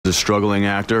The struggling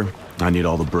actor, I need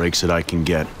all the breaks that I can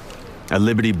get. At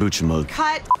Liberty Buchamel.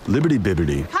 Cut. Liberty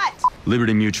Bibbity. Cut.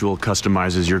 Liberty Mutual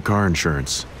customizes your car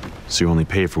insurance, so you only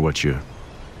pay for what you...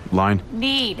 Line?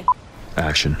 Need.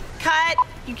 Action. Cut.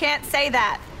 You can't say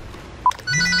that.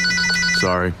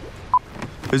 Sorry.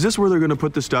 Is this where they're gonna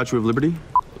put the Statue of Liberty?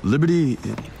 Liberty...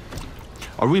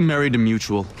 Are we married to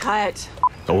Mutual? Cut.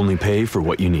 Only pay for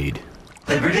what you need.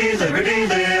 Liberty, liberty,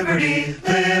 liberty,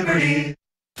 liberty.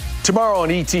 Tomorrow on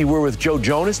ET, we're with Joe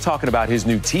Jonas talking about his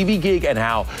new TV gig and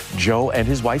how Joe and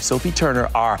his wife, Sophie Turner,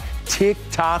 are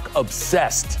TikTok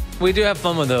obsessed. We do have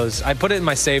fun with those. I put it in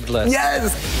my saved list.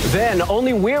 Yes! Then,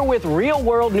 only we're with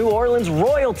real-world New Orleans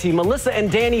royalty, Melissa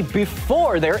and Danny,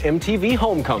 before their MTV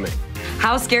homecoming.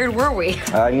 How scared were we?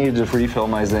 I needed to refill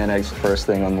my Xanax first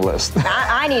thing on the list.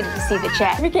 I needed to see the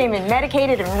chat. We came in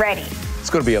medicated and ready. It's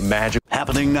going to be a magic.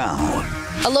 Happening now.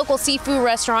 A local seafood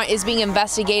restaurant is being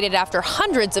investigated after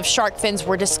hundreds of shark fins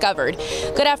were discovered.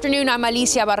 Good afternoon, I'm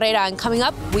Alicia Barrera, and coming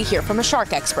up, we hear from a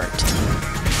shark expert.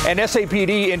 And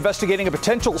SAPD investigating a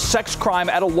potential sex crime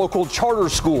at a local charter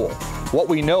school. What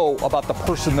we know about the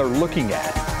person they're looking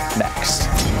at next.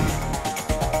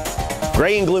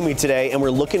 Gray and gloomy today, and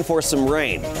we're looking for some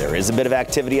rain. There is a bit of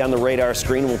activity on the radar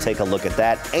screen. We'll take a look at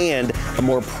that, and a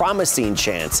more promising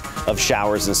chance of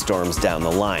showers and storms down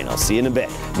the line. I'll see you in a bit.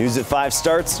 News at 5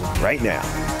 starts right now.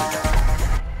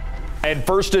 And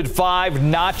first at 5,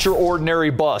 not your ordinary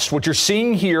bust. What you're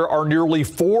seeing here are nearly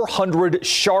 400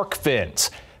 shark fins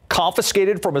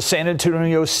confiscated from a San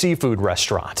Antonio seafood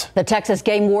restaurant. The Texas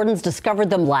game wardens discovered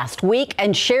them last week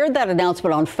and shared that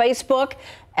announcement on Facebook.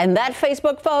 And that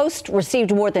Facebook post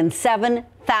received more than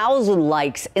 7,000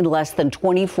 likes in less than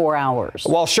 24 hours.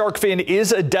 While shark fin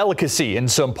is a delicacy in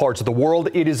some parts of the world,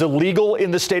 it is illegal in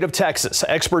the state of Texas.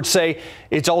 Experts say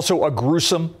it's also a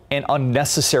gruesome and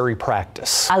unnecessary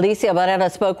practice. Alicia Barrera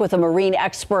spoke with a marine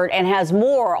expert and has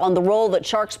more on the role that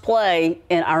sharks play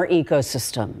in our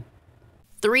ecosystem.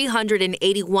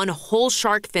 381 whole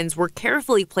shark fins were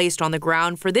carefully placed on the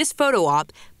ground for this photo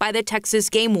op by the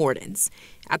Texas game wardens.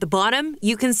 At the bottom,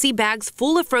 you can see bags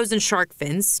full of frozen shark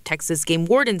fins, Texas game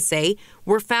wardens say,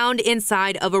 were found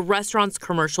inside of a restaurant's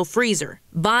commercial freezer.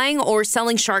 Buying or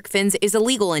selling shark fins is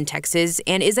illegal in Texas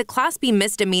and is a Class B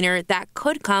misdemeanor that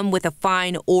could come with a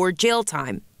fine or jail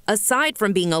time. Aside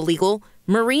from being illegal,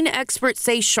 marine experts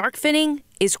say shark finning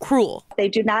is cruel. If they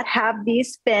do not have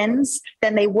these fins,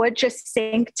 then they would just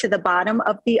sink to the bottom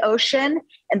of the ocean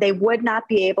and they would not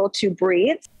be able to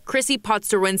breathe. Chrissy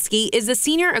Potsarwinski is a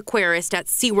senior aquarist at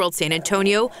SeaWorld San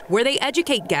Antonio, where they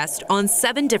educate guests on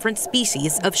 7 different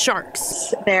species of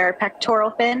sharks. Their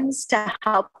pectoral fins to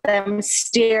help them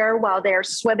steer while they're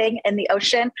swimming in the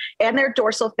ocean, and their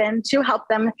dorsal fin to help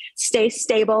them stay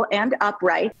stable and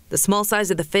upright. The small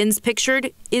size of the fins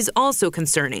pictured is also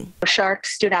concerning.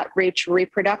 Sharks do not reach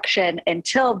reproduction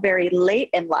until very late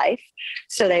in life,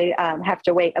 so they have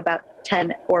to wait about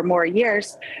 10 or more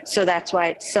years. So that's why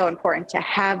it's so important to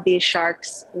have these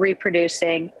sharks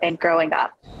reproducing and growing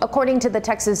up. According to the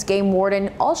Texas game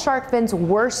warden, all shark fins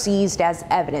were seized as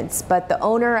evidence, but the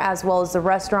owner as well as the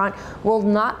restaurant will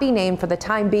not be named for the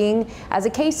time being, as a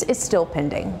case is still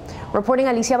pending. Reporting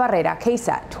Alicia Barrera,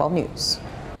 KSAT 12 News.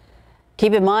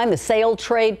 Keep in mind, the sale,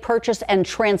 trade, purchase, and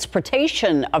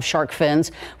transportation of shark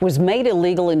fins was made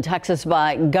illegal in Texas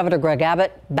by Governor Greg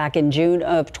Abbott back in June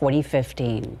of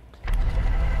 2015.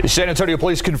 San Antonio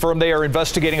police confirm they are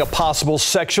investigating a possible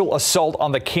sexual assault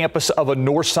on the campus of a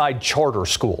Northside charter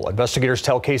school. Investigators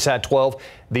tell KSAT 12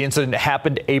 the incident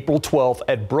happened April 12th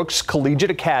at Brooks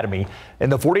Collegiate Academy in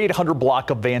the 4800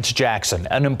 block of Vance Jackson.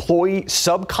 An employee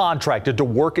subcontracted to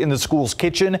work in the school's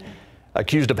kitchen,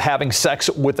 accused of having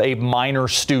sex with a minor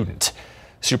student.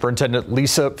 Superintendent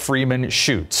Lisa Freeman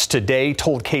Schutz today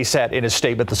told KSAT in a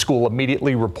statement the school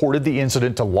immediately reported the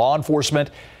incident to law enforcement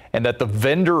and that the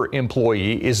vendor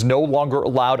employee is no longer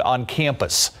allowed on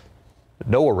campus.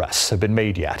 No arrests have been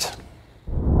made yet.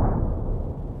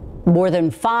 More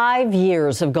than 5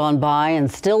 years have gone by and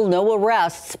still no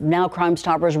arrests. Now Crime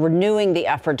Stoppers renewing the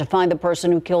effort to find the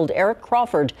person who killed Eric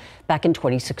Crawford back in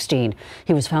 2016.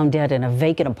 He was found dead in a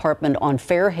vacant apartment on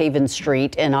Fairhaven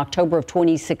Street in October of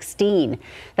 2016.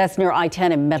 That's near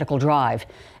I-10 and Medical Drive.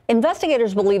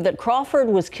 Investigators believe that Crawford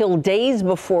was killed days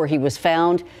before he was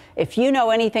found. If you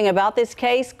know anything about this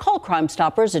case, call Crime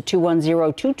Stoppers at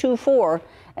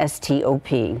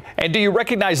 210-224-STOP. And do you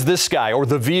recognize this guy or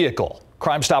the vehicle?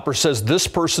 Crime Stoppers says this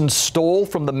person stole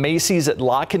from the Macy's at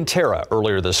La Cantera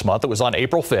earlier this month. It was on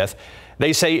April 5th.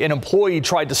 They say an employee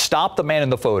tried to stop the man in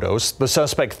the photos. The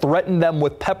suspect threatened them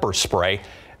with pepper spray.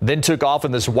 then took off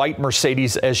in this white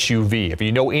Mercedes SUV. If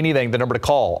you know anything, the number to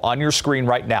call on your screen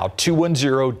right now,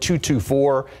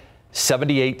 210-224-7867,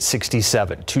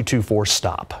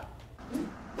 224-STOP.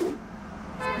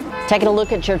 Taking a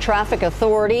look at your traffic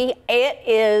authority, it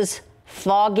is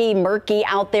foggy, murky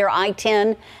out there.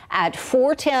 I-10 at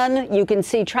 410. You can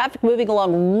see traffic moving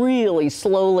along really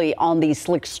slowly on these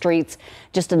slick streets.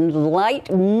 Just a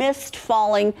light mist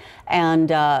falling, and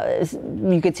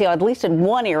you can see at least in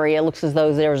one area, it looks as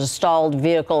though there's a stalled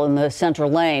vehicle in the central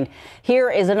lane. Here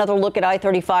is another look at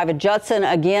I-35 at Judson.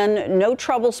 Again, no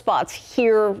trouble spots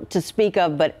here to speak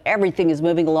of, but everything is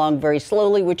moving along very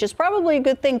slowly, which is probably a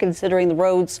good thing considering the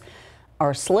roads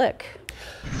are slick.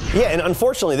 Yeah, and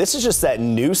unfortunately, this is just that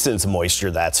nuisance moisture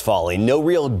that's falling. No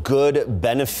real good,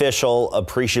 beneficial,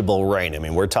 appreciable rain. I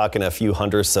mean, we're talking a few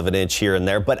hundredths of an inch here and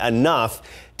there, but enough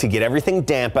to get everything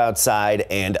damp outside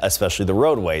and especially the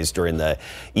roadways during the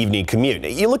evening commute.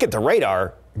 You look at the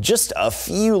radar, just a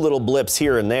few little blips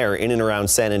here and there in and around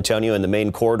San Antonio and the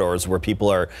main corridors where people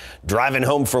are driving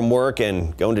home from work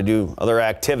and going to do other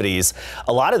activities.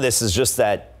 A lot of this is just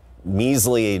that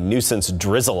measly nuisance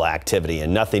drizzle activity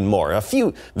and nothing more. A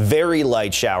few very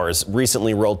light showers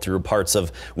recently rolled through parts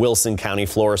of Wilson County,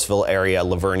 Floresville area,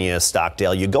 Lavernia,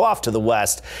 Stockdale. You go off to the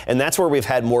west, and that's where we've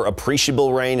had more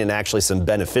appreciable rain and actually some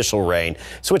beneficial rain.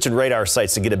 Switching radar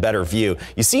sites to get a better view.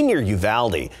 You see near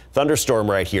Uvalde, thunderstorm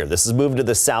right here. This is moving to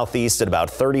the southeast at about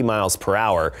 30 miles per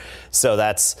hour. So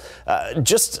that's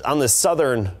just on the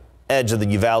southern edge of the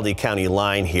Uvalde County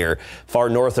line here, far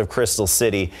north of Crystal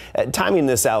City. Timing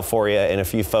this out for you and a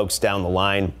few folks down the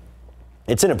line.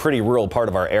 It's in a pretty rural part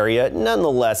of our area.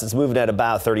 Nonetheless, it's moving at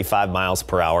about 35 miles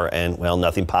per hour and, well,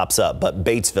 nothing pops up. But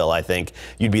Batesville, I think,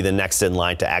 you'd be the next in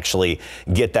line to actually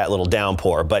get that little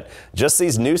downpour. But just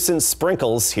these nuisance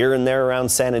sprinkles here and there around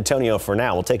San Antonio for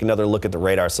now. We'll take another look at the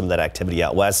radar, some of that activity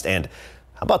out west. And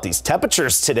how about these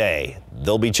temperatures today?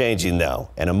 They'll be changing, though,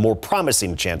 and a more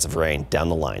promising chance of rain down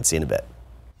the line. See you in a bit.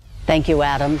 Thank you,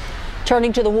 Adam.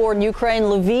 Turning to the war in Ukraine,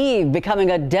 Lviv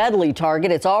becoming a deadly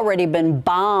target. It's already been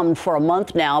bombed for a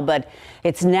month now, but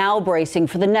it's now bracing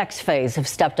for the next phase of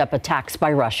stepped-up attacks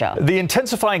by Russia. The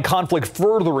intensifying conflict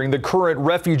furthering the current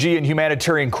refugee and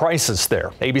humanitarian crisis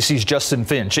there. ABC's Justin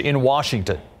Finch in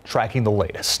Washington, tracking the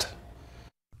latest.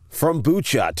 From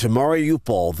Bucha to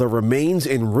Mariupol, the remains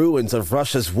and ruins of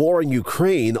Russia's war in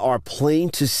Ukraine are plain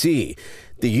to see.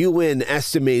 The UN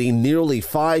estimating nearly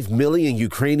 5 million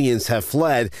Ukrainians have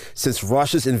fled since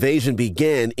Russia's invasion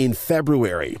began in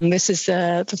February. This is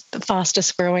the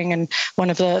fastest growing and one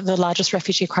of the largest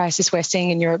refugee crises we're seeing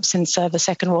in Europe since the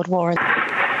Second World War.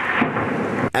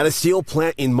 At a steel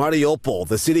plant in Mariupol,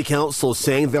 the city council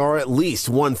saying there are at least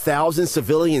 1,000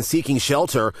 civilians seeking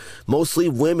shelter, mostly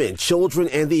women, children,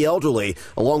 and the elderly,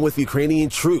 along with Ukrainian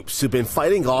troops who've been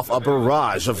fighting off a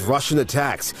barrage of Russian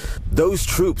attacks. Those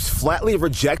troops flatly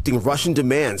rejecting Russian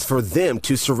demands for them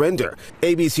to surrender.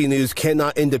 ABC News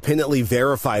cannot independently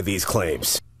verify these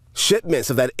claims. Shipments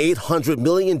of that $800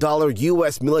 million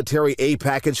U.S. military aid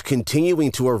package continuing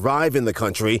to arrive in the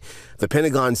country. The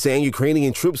Pentagon saying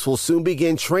Ukrainian troops will soon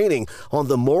begin training on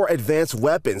the more advanced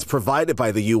weapons provided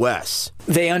by the U.S.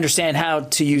 They understand how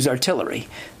to use artillery,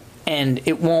 and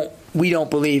we don't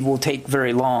believe will take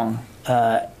very long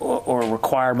or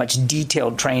require much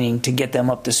detailed training to get them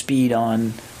up to speed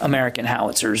on American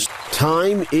howitzers.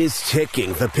 Time is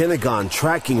ticking. The Pentagon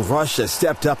tracking Russia's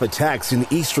stepped-up attacks in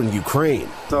eastern Ukraine.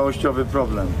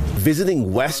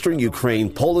 Visiting western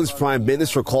Ukraine, Poland's prime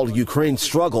minister called Ukraine's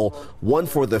struggle one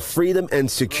for the freedom and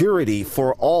security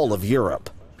for all of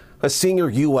Europe. A senior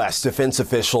U.S. defense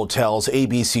official tells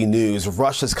ABC News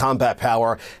Russia's combat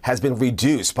power has been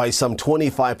reduced by some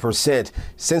 25%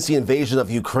 since the invasion of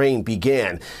Ukraine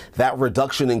began. That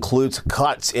reduction includes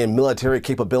cuts in military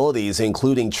capabilities,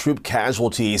 including troop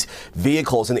casualties,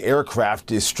 vehicles and aircraft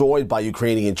destroyed by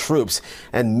Ukrainian troops,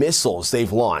 and missiles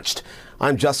they've launched.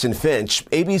 I'm Justin Finch,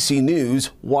 ABC News,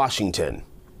 Washington.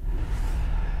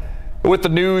 With the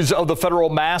news of the federal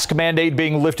mask mandate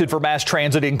being lifted for mass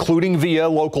transit, including via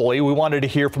locally, we wanted to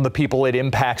hear from the people it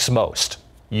impacts most,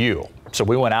 you. So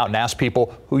we went out and asked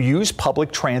people who use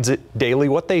public transit daily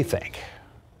what they think.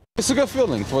 It's a good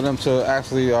feeling for them to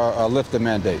actually lift the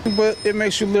mandate. But it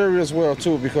makes you leery as well,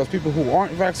 too, because people who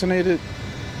aren't vaccinated,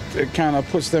 it kind of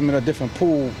puts them in a different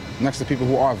pool next to people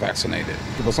who are vaccinated.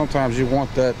 But sometimes you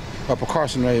want that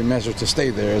precautionary measure to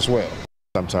stay there as well.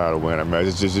 I'm tired of wearing a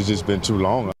mask. It's just been too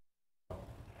long.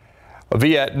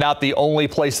 Via not the only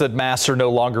place that masks are no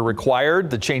longer required.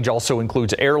 The change also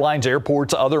includes airlines,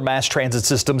 airports, other mass transit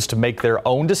systems to make their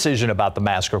own decision about the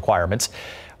mask requirements.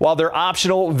 While they're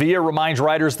optional, Via reminds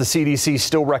riders the CDC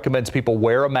still recommends people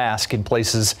wear a mask in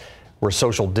places where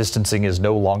social distancing is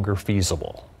no longer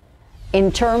feasible.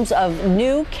 In terms of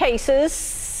new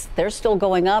cases, they're still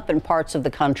going up in parts of the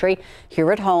country.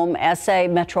 Here at home, SA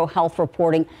Metro Health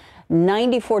reporting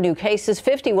 94 new cases,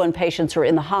 51 patients are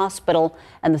in the hospital,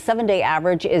 and the 7-day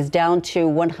average is down to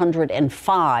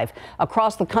 105.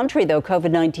 Across the country, though,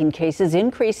 COVID-19 cases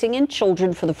increasing in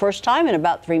children for the first time in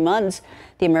about 3 months.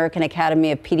 The American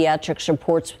Academy of Pediatrics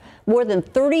reports more than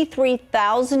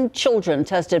 33,000 children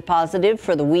tested positive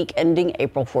for the week ending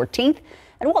April 14th.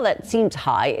 And while that seems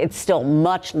high, it's still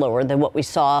much lower than what we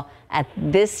saw at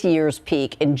this year's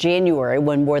peak in January,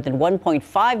 when more than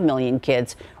 1.5 million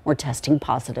kids were testing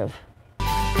positive.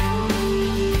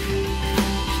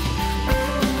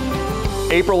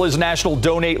 April is National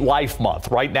Donate Life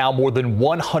Month. Right now, more than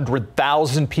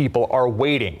 100,000 people are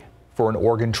waiting for an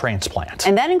organ transplant.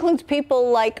 And that includes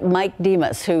people like Mike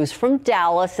Demas, who's from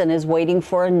Dallas and is waiting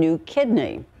for a new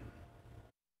kidney.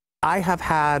 I have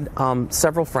had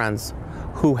several friends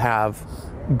who have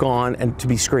gone and to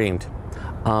be screened,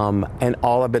 and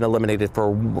all have been eliminated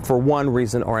for one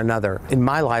reason or another. In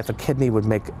my life, a kidney would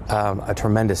make a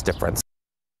tremendous difference.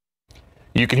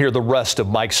 You can hear the rest of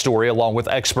Mike's story along with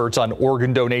experts on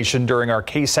organ donation during our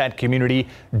KSAT Community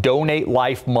Donate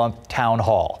Life Month Town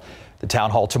Hall. The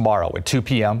town hall tomorrow at 2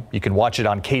 p.m. You can watch it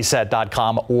on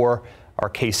KSAT.com or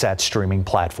our KSAT streaming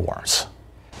platforms.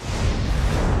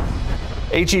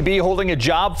 H-E-B holding a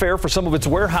job fair for some of its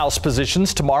warehouse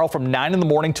positions tomorrow from 9 in the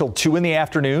morning till 2 in the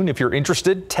afternoon. If you're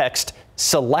interested, text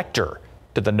SELECTOR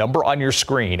to the number on your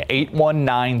screen,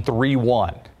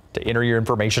 81931, to enter your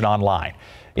information online.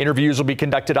 Interviews will be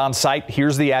conducted on site.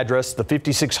 Here's the address, the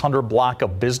 5600 block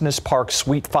of Business Park,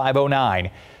 Suite 509.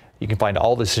 You can find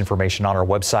all this information on our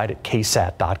website at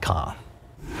KSAT.com.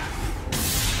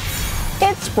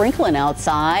 It's sprinkling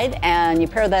outside, and you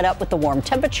pair that up with the warm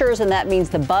temperatures, and that means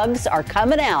the bugs are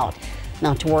coming out.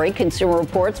 Not to worry, Consumer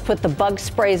Reports put the bug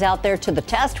sprays out there to the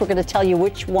test. We're going to tell you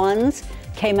which ones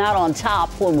came out on top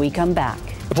when we come back.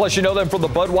 Plus, you know them from the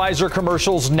Budweiser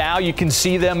commercials. Now you can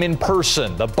see them in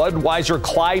person. The Budweiser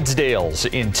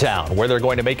Clydesdales in town, where they're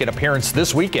going to make an appearance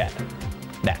this weekend.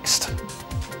 Next.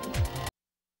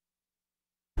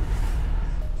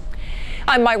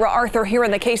 I'm Myra Arthur here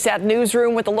in the KSAT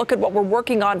newsroom with a look at what we're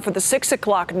working on for the 6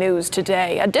 o'clock news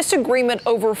today. A disagreement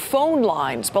over phone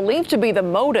lines believed to be the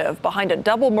motive behind a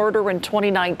double murder in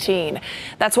 2019.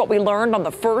 That's what we learned on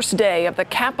the first day of the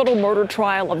capital murder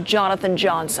trial of Jonathan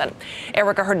Johnson.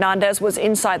 Erica Hernandez was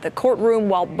inside the courtroom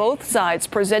while both sides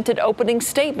presented opening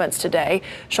statements today.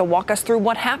 She'll walk us through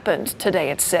what happened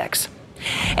today at 6.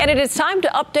 And it is time to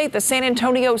update the San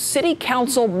Antonio City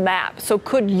Council map. So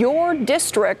could your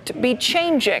district be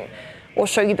changing? We'll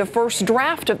show you the first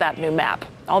draft of that new map.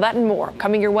 All that and more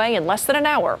coming your way in less than an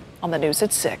hour on the news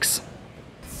at 6.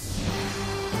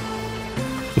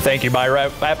 Thank you,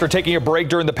 Myra. After taking a break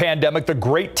during the pandemic, the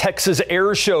Great Texas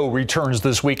Air Show returns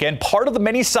this weekend. Part of the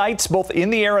many sights, both in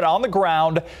the air and on the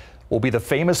ground, will be the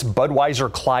famous Budweiser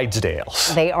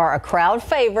Clydesdales. They are a crowd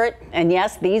favorite, and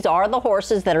yes, these are the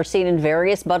horses that are seen in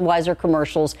various Budweiser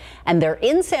commercials, and they're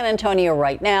in San Antonio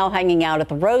right now, hanging out at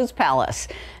the Rose Palace.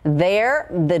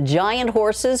 There, the giant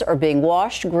horses are being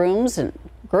washed,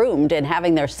 groomed, and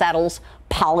having their saddles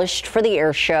polished for the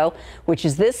air show, which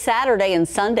is this Saturday and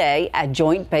Sunday at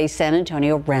Joint Base San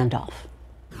Antonio Randolph.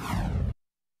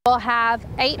 We'll have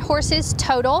 8 horses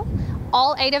total.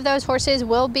 All 8 of those horses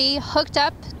will be hooked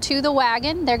up to the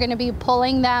wagon. They're going to be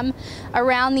pulling them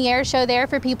around the air show there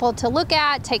for people to look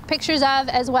at, take pictures of,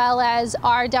 as well as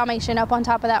our Dalmatian up on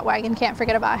top of that wagon. Can't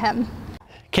forget about him.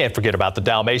 Can't forget about the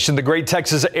Dalmatian. The Great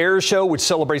Texas Air Show, which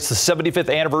celebrates the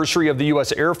 75th anniversary of the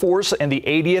U.S. Air Force and the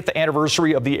 80th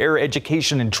anniversary of the Air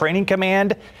Education and Training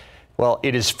Command. Well,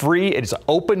 it is free. It is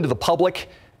open to the public.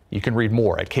 You can read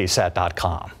more at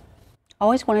KSAT.com.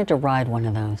 Always wanted to ride one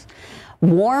of those.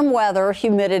 Warm weather,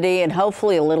 humidity, and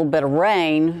hopefully a little bit of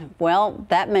rain, well,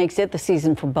 that makes it the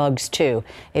season for bugs, too.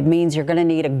 It means you're going to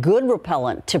need a good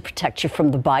repellent to protect you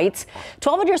from the bites.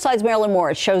 12 on your side's Marilyn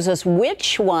Moore. It shows us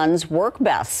which ones work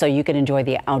best so you can enjoy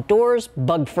the outdoors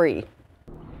bug-free.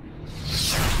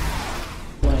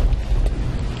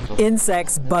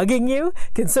 Insects bugging you?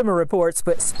 Consumer Reports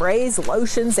put sprays,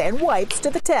 lotions, and wipes to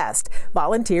the test.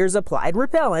 Volunteers applied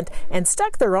repellent and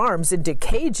stuck their arms into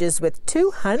cages with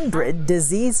 200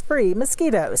 disease-free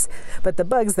mosquitoes. But the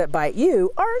bugs that bite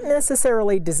you aren't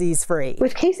necessarily disease-free.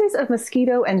 With cases of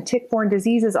mosquito and tick-borne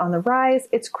diseases on the rise,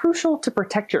 it's crucial to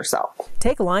protect yourself.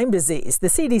 Take Lyme disease. The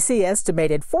CDC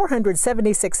estimated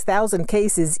 476,000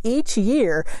 cases each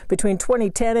year between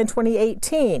 2010 and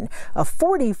 2018, a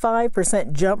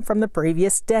 45% jump from from the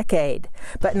previous decade.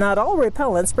 But not all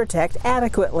repellents protect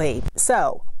adequately.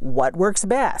 So, what works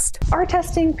best? Our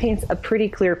testing paints a pretty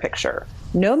clear picture.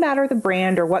 No matter the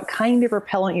brand or what kind of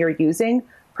repellent you're using,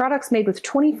 products made with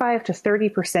 25 to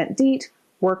 30% DEET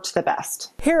worked the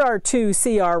best. Here are two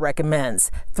CR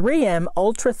recommends: 3M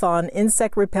Ultrathon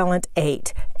Insect Repellent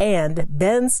 8 and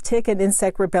Ben's Tick and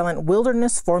Insect Repellent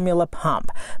Wilderness Formula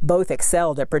Pump. Both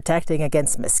excelled at protecting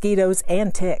against mosquitoes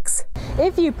and ticks.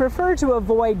 If you prefer to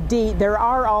avoid DEET, there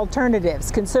are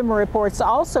alternatives. Consumer Reports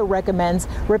also recommends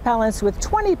repellents with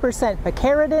 20%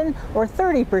 picaridin or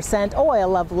 30%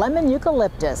 oil of lemon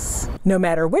eucalyptus. No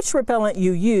matter which repellent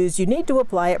you use, you need to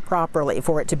apply it properly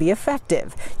for it to be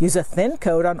effective. Use a thin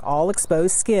coat on all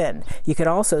exposed skin. You can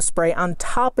also spray on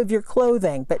top of your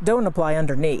clothing, but don't apply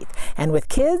underneath. And with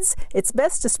kids, it's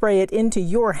best to spray it into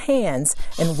your hands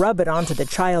and rub it onto the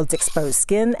child's exposed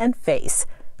skin and face.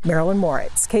 Marilyn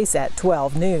Moritz, KSAT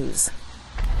 12 News.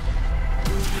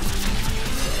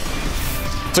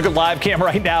 Let's look at live cam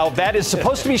right now. That is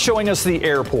supposed to be showing us the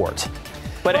airport.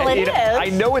 But well, I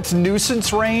know it's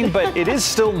nuisance rain, but it is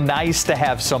still nice to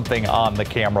have something on the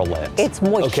camera lens. It's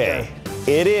moisture. Okay,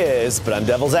 it is, but I'm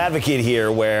devil's advocate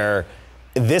here where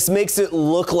this makes it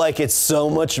look like it's so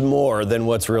much more than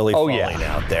what's really falling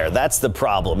out there. That's the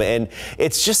problem. And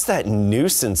it's just that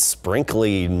nuisance,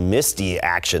 sprinkly, misty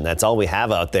action. That's all we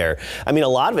have out there. I mean, a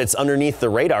lot of it's underneath the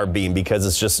radar beam because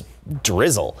it's just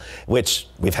drizzle, which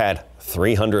we've had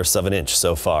 3/100ths of an inch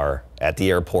so far at the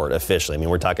airport officially. I mean,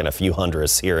 we're talking a few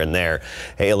hundredths here and there.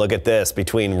 Hey, look at this.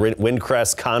 Between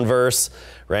Windcrest, Converse,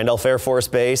 Randolph Air Force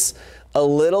Base, a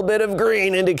little bit of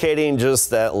green indicating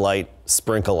just that light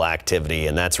sprinkle activity.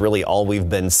 And that's really all we've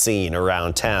been seeing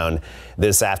around town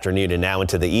this afternoon and now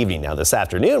into the evening. Now, this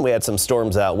afternoon, we had some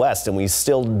storms out west, and we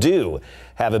still do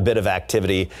have a bit of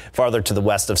activity farther to the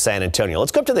west of San Antonio.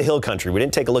 Let's go up to the hill country. We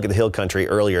didn't take a look at the hill country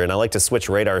earlier, and I like to switch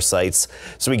radar sites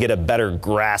so we get a better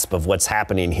grasp of what's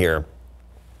happening here.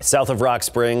 South of Rock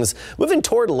Springs, moving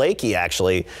toward Lakey,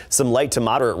 actually. Some light to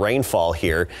moderate rainfall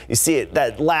here. You see it,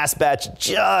 that last batch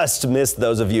just missed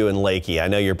those of you in Lakey. I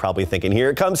know you're probably thinking, here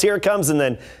it comes, and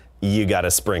then you got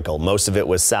a sprinkle. Most of it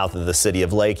was south of the city of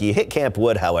Lakey. Hit Camp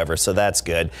Wood, however, so that's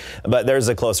good. But there's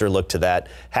a closer look to that.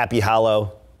 Happy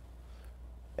Hollow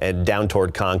and down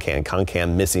toward Concan.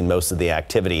 Concan missing most of the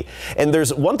activity. And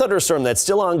there's one thunderstorm that's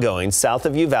still ongoing south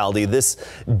of Uvalde. This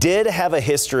did have a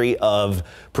history of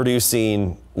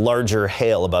producing larger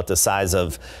hail about the size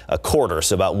of a quarter,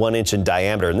 so about 1 inch in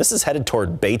diameter. And this is headed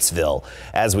toward Batesville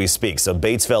as we speak. So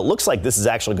Batesville, looks like this is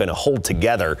actually going to hold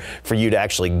together for you to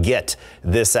actually get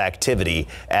this activity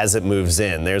as it moves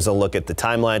in. There's a look at the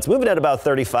timelines. Moving at about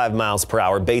 35 miles per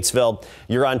hour. Batesville,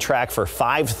 you're on track for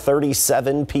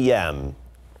 5:37 p.m.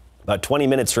 About 20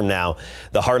 minutes from now,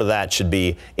 the heart of that should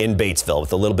be in Batesville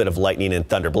with a little bit of lightning and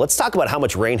thunder. But let's talk about how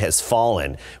much rain has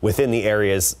fallen within the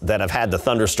areas that have had the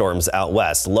thunderstorms out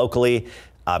west. Locally,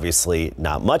 obviously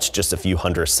not much, just a few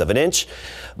hundredths of an inch.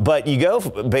 But you go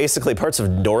basically parts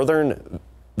of northern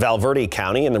Valverde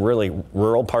County in the really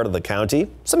rural part of the county.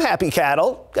 Some happy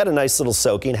cattle, got a nice little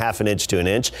soaking, 1/2 inch to an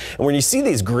inch. And when you see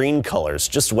these green colors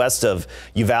just west of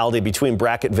Uvalde, between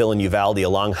Bracketville and Uvalde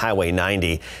along Highway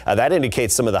 90, that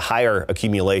indicates some of the higher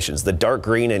accumulations, the dark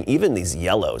green and even these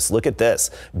yellows. Look at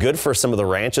this. Good for some of the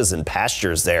ranches and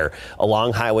pastures there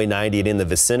along Highway 90 and in the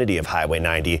vicinity of Highway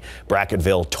 90,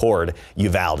 Bracketville toward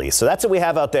Uvalde. So that's what we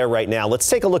have out there right now. Let's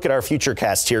take a look at our future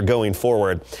cast here going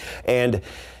forward. And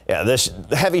yeah, this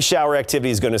heavy shower activity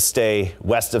is going to stay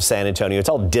west of San Antonio. It's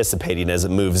all dissipating as it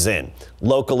moves in.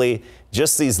 Locally,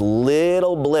 just these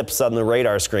little blips on the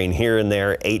radar screen here and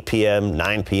there, 8 p.m.,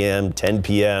 9 p.m., 10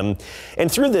 p.m. And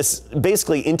through this,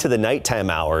 basically into the nighttime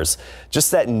hours,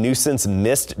 just that nuisance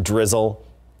mist, drizzle,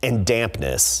 and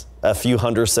dampness. A few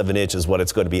hundredths of an inch is what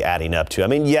it's going to be adding up to. I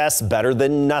mean, yes, better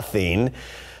than nothing.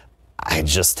 I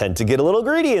just tend to get a little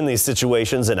greedy in these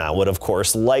situations, and I would, of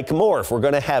course, like more. If we're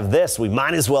going to have this, we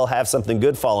might as well have something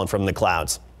good falling from the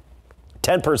clouds.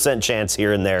 10% chance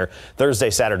here and there,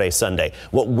 Thursday, Saturday, Sunday.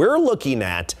 What we're looking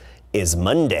at is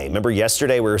Monday. Remember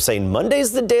yesterday we were saying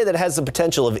Monday's the day that has the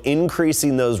potential of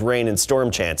increasing those rain and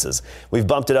storm chances. We've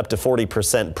bumped it up to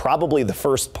 40%, probably the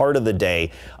first part of the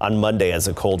day on Monday as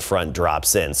a cold front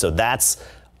drops in. So that's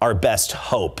our best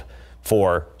hope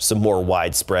for some more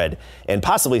widespread and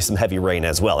possibly some heavy rain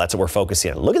as well. That's what we're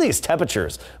focusing on. Look at these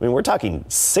temperatures. I mean, we're talking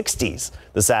 60s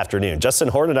this afternoon. Justin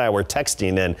Horn and I were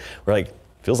texting and we're like,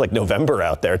 feels like November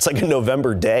out there. It's like a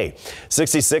November day.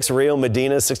 66 Rio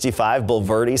Medina, 65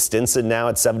 Bulverde, Stinson now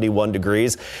at 71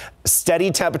 degrees.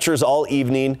 Steady temperatures all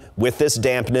evening with this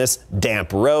dampness,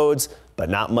 damp roads, but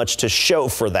not much to show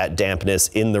for that dampness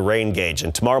in the rain gauge.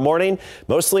 And tomorrow morning,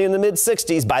 mostly in the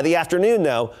mid-60s. By the afternoon,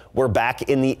 though, we're back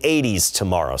in the 80s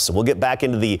tomorrow. So we'll get back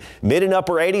into the mid and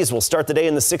upper 80s. We'll start the day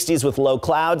in the 60s with low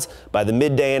clouds. By the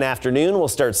midday and afternoon, we'll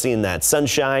start seeing that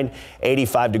sunshine.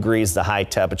 85 degrees, the high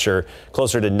temperature,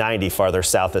 closer to 90 farther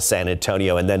south of San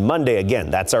Antonio. And then Monday,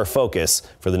 again, that's our focus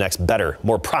for the next better,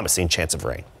 more promising chance of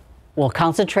rain. We'll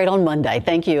concentrate on Monday.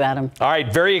 Thank you, Adam. All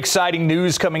right, very exciting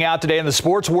news coming out today in the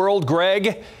sports world.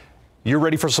 Greg, you're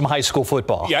ready for some high school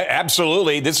football. Yeah,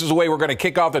 absolutely. This is the way we're going to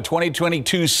kick off the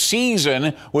 2022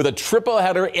 season with a triple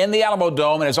header in the Alamo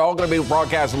Dome, and it's all going to be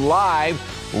broadcast live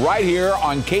right here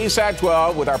on KSAT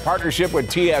 12 with our partnership with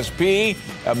TSP.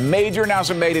 A major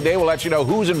announcement made today. We'll let you know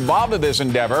who's involved in this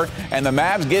endeavor, and the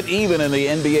Mavs get even in the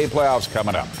NBA playoffs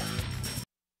coming up.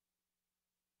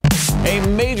 A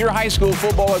major high school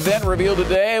football event revealed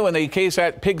today when the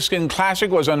KSAT Pigskin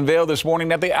Classic was unveiled this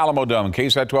morning at the Alamo Dome.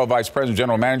 KSAT 12 Vice President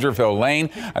General Manager Phil Lane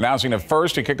announcing the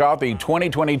first to kick off the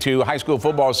 2022 high school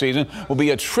football season will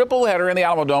be a triple header in the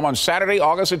Alamo Dome on Saturday,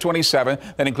 August the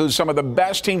 27th. That includes some of the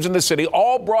best teams in the city,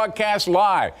 all broadcast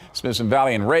live. Smithson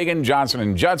Valley and Reagan, Johnson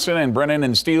and Judson, and Brennan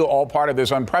and Steele, all part of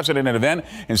this unprecedented event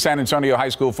in San Antonio high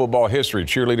school football history.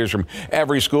 Cheerleaders from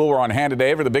every school were on hand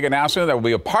today for the big announcement. That will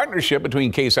be a partnership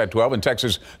between KSAT 12 and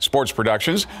Texas Sports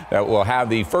Productions that will have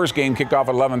the first game kick off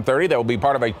at 11:30. That will be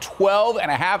part of a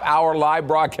 12.5-hour live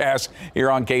broadcast here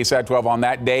on KSAT 12 on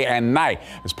that day and night.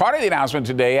 As part of the announcement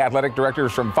today, athletic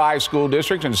directors from 5 school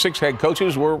districts and 6 head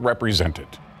coaches were represented.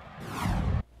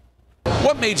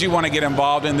 What made you want to get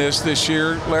involved in this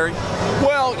year, Larry?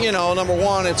 Well, you know, number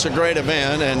one, it's a great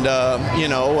event, and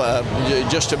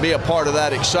just to be a part of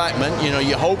that excitement. You know,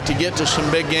 you hope to get to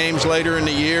some big games later in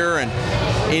the year, and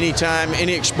anytime,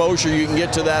 any exposure you can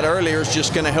get to that earlier is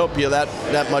just going to help you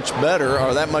that much better,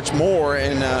 or that much more,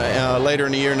 in later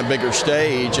in the year in a bigger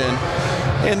stage.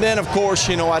 And then, of course,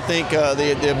 you know, I think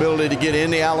the ability to get in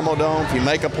the Alamo Dome, if you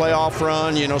make a playoff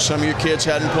run, you know, some of your kids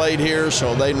hadn't played here,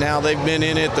 so they've been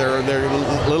in it. They're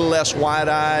a little less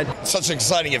wide-eyed. Such an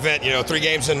exciting event, you know, 3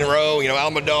 games in a row, you know,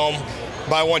 Alamo Dome,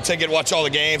 buy one ticket, watch all the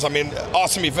games. I mean,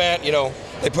 awesome event, you know.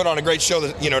 They put on a great show,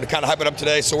 that, you know, to kind of hype it up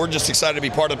today, so we're just excited to be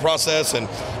part of the process, and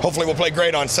hopefully we'll play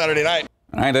great on Saturday night.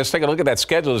 All right, let's take a look at that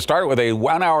schedule to start with a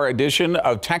 1-hour edition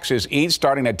of Texas Eats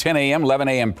starting at 10 a.m., 11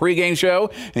 a.m. pregame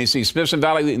show. And you see Smithson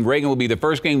Valley and Reagan will be the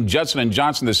first game, Judson and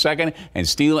Johnson the second, and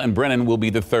Steele and Brennan will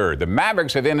be the third. The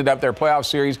Mavericks have ended up their playoff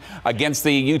series against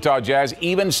the Utah Jazz,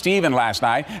 even Steven last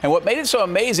night. And what made it so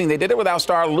amazing, they did it without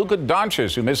star Luka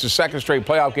Doncic, who missed his second straight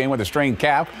playoff game with a strained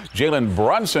calf. Jalen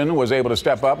Brunson was able to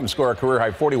step up and score a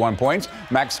career-high 41 points.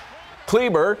 Max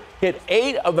Kleber hit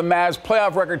 8 of the Mavs'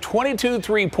 playoff record 22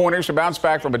 three-pointers to bounce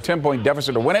back from a 10-point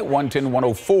deficit to win it,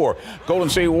 110-104. Golden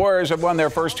State Warriors have won their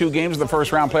first 2 games of the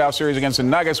first-round playoff series against the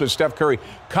Nuggets, with Steph Curry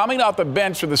coming off the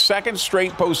bench for the second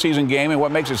straight postseason game. And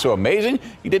what makes it so amazing,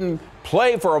 he didn't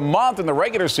play for a month in the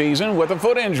regular season with a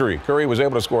foot injury. Curry was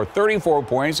able to score 34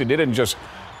 points. He did it in just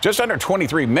under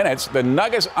 23 minutes. The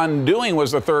Nuggets' undoing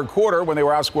was the third quarter when they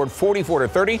were outscored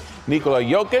 44-30. Nikola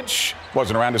Jokic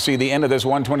wasn't around to see the end of this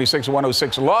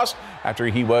 126-106 loss after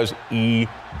he was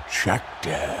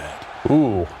ejected.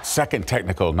 Ooh, second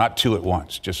technical, not 2 at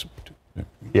once. Just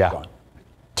yeah,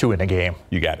 2 in a game.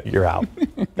 You got it. You're out.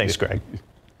 Thanks, Greg.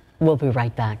 We'll be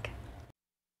right back.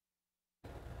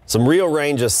 Some real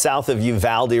rain just south of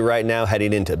Uvalde right now,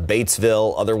 heading into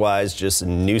Batesville. Otherwise, just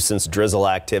nuisance drizzle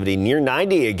activity near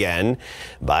 90 again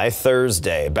by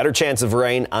Thursday. Better chance of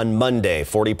rain on Monday,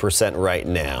 40% right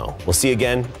now. We'll see you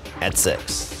again at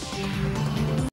 6.